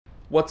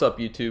What's up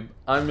YouTube?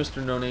 I'm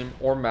Mr. No Name,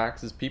 or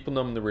Max as people know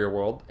him in the real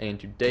world, and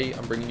today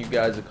I'm bringing you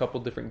guys a couple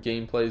different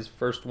gameplays.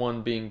 First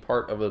one being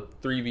part of a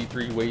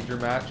 3v3 wager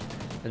match,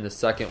 and the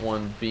second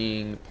one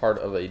being part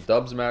of a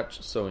dubs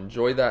match, so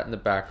enjoy that in the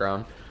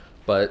background.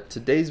 But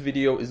today's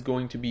video is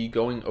going to be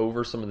going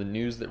over some of the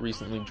news that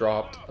recently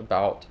dropped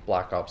about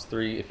Black Ops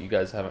 3. If you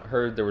guys haven't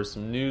heard, there was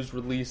some news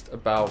released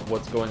about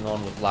what's going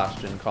on with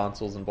last-gen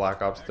consoles in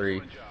Black Ops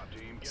 3.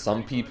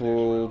 Some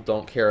people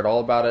don't care at all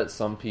about it,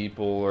 some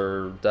people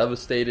are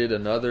devastated,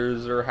 and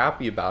others are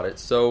happy about it.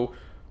 So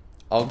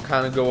I'll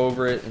kind of go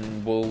over it,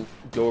 and we'll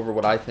go over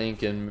what I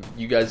think, and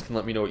you guys can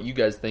let me know what you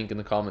guys think in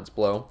the comments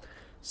below.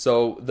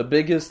 So the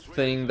biggest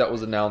thing that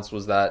was announced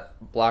was that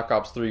Black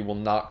Ops 3 will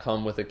not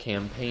come with a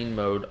campaign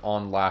mode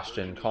on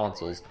last-gen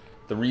consoles.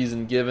 The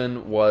reason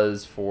given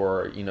was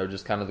for,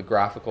 just kind of the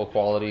graphical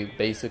quality.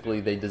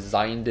 Basically, they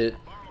designed it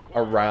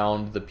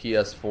around the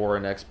PS4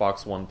 and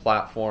Xbox One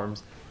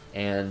platforms,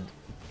 and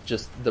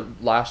just the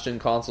last-gen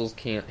consoles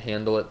can't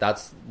handle it.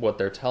 That's what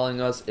they're telling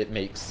us. It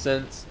makes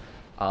sense.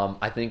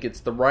 I think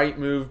it's the right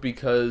move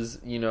because,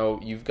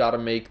 you've got to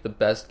make the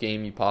best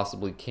game you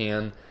possibly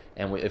can.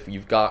 And if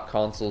you've got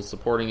consoles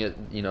supporting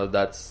it,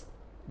 that's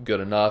good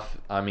enough.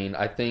 I mean,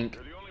 I think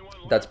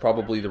that's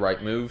probably the right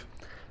move.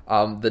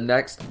 The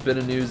next bit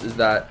of news is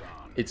that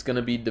it's going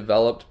to be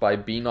developed by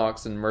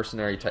BO3 and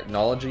Mercenary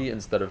Technology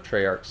instead of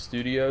Treyarch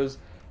Studios.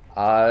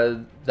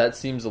 That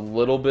seems a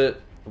little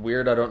bit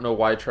weird. I don't know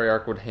why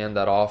Treyarch would hand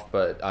that off,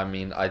 but I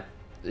mean,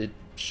 it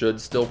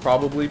should still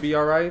probably be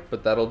alright,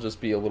 but that'll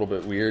just be a little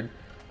bit weird.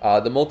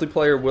 The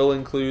multiplayer will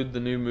include the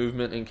new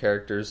movement and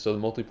characters, so the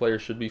multiplayer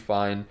should be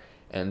fine,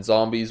 and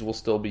zombies will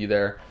still be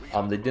there.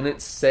 They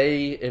didn't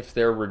say if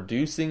they're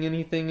reducing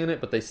anything in it,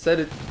 but they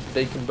said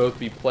they can both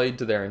be played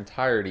to their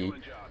entirety.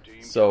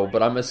 So,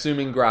 but I'm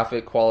assuming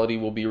graphic quality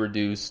will be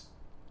reduced,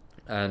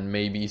 and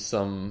maybe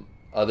some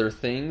other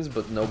things,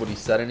 but nobody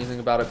said anything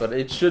about it. But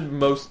it should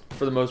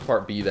for the most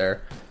part be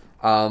there.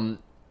 The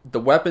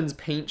weapons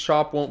paint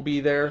shop won't be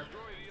there.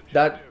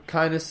 That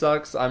kind of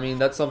sucks. I mean,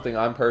 that's something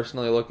I'm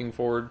personally looking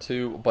forward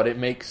to, but it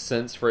makes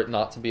sense for it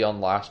not to be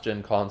on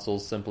last-gen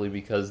consoles simply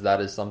because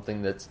that is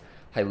something that's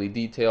highly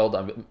detailed.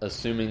 I'm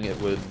assuming it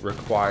would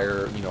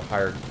require,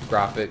 higher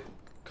graphic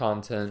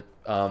content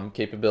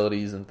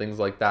capabilities and things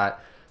like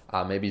that.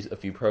 Maybe a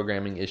few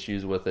programming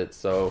issues with it,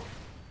 so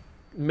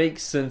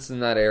makes sense in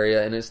that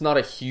area, and it's not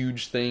a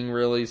huge thing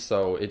really,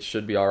 so it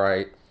should be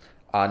alright.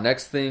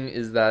 Next thing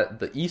is that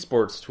the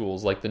esports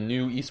tools, like the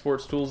new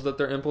esports tools that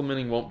they're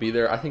implementing, won't be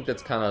there. I think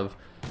that's kind of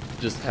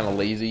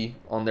lazy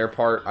on their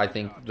part. I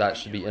think that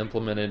should be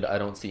implemented. I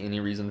don't see any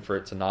reason for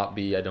it to not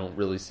be. I don't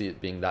really see it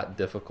being that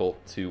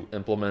difficult to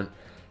implement,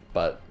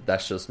 but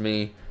that's just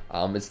me.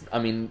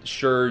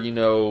 Sure,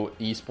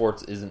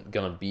 esports isn't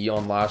going to be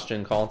on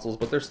last-gen consoles,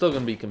 but there's still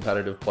going to be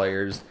competitive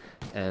players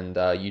and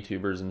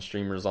YouTubers and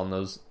streamers on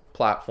those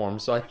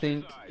platforms, so I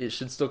think it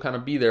should still kind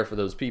of be there for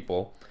those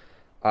people.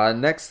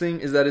 Next thing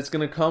is that it's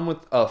going to come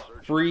with a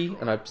free,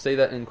 and I say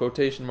that in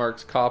quotation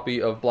marks,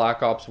 copy of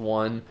Black Ops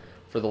 1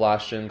 for the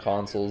last-gen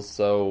consoles,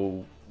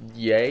 so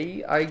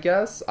yay, I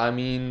guess. I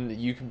mean,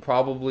 you can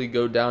probably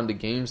go down to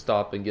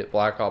GameStop and get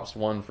Black Ops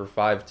 1 for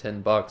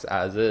 $5-10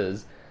 as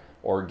is,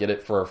 or get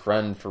it for a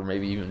friend for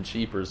maybe even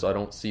cheaper, so I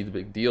don't see the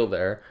big deal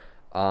there.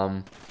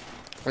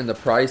 And the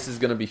price is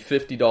going to be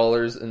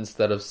 $50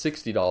 instead of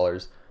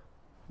 $60.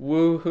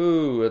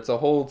 Woohoo! It's a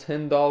whole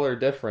 $10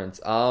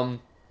 difference.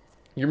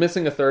 You're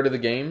missing a third of the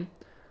game,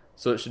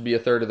 so it should be a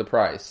third of the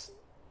price.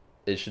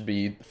 It should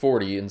be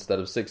 $40 instead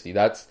of $60.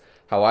 That's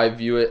how I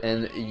view it,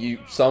 and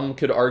some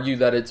could argue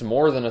that it's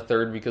more than a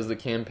third because the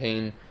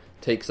campaign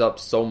takes up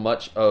so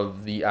much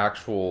of the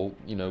actual,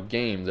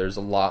 game. There's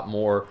a lot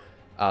more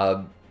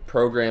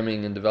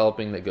programming and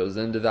developing that goes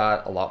into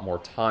that, a lot more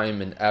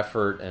time and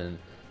effort, and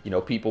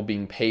people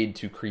being paid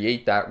to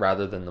create that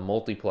rather than the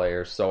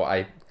multiplayer. So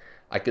I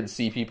could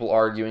see people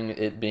arguing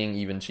it being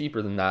even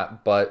cheaper than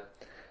that, but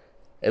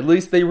at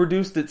least they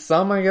reduced it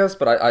some, I guess,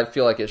 but I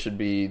feel like it should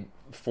be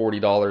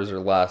 $40 or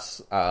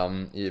less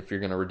if you're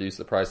going to reduce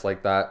the price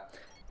like that.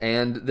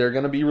 And they're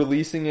going to be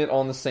releasing it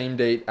on the same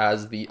date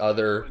as the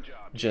other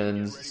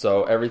gens,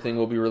 so everything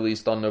will be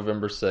released on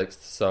November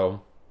 6th.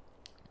 So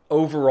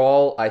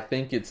overall, I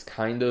think it's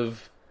kind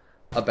of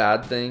a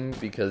bad thing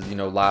because,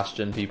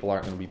 last-gen people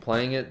aren't going to be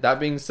playing it. That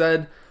being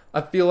said,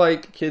 I feel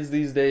like kids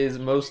these days,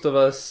 most of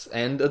us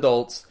and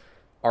adults,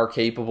 are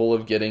capable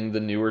of getting the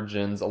newer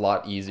gens a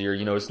lot easier.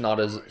 It's not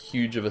as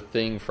huge of a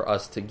thing for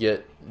us to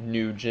get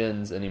new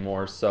gens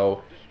anymore,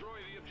 so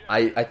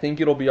I think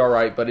it'll be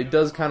alright, but it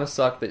does kind of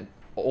suck that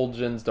old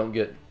gens don't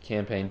get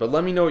campaign. But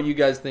let me know what you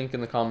guys think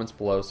in the comments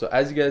below. So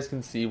as you guys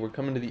can see, we're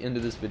coming to the end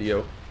of this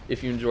video.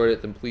 If you enjoyed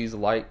it, then please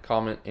like,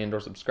 comment, and or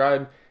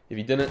subscribe. If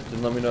you didn't,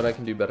 then let me know what I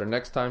can do better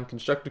next time.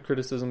 Constructive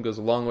criticism goes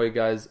a long way,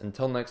 guys.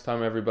 Until next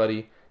time,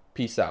 everybody,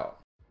 peace out.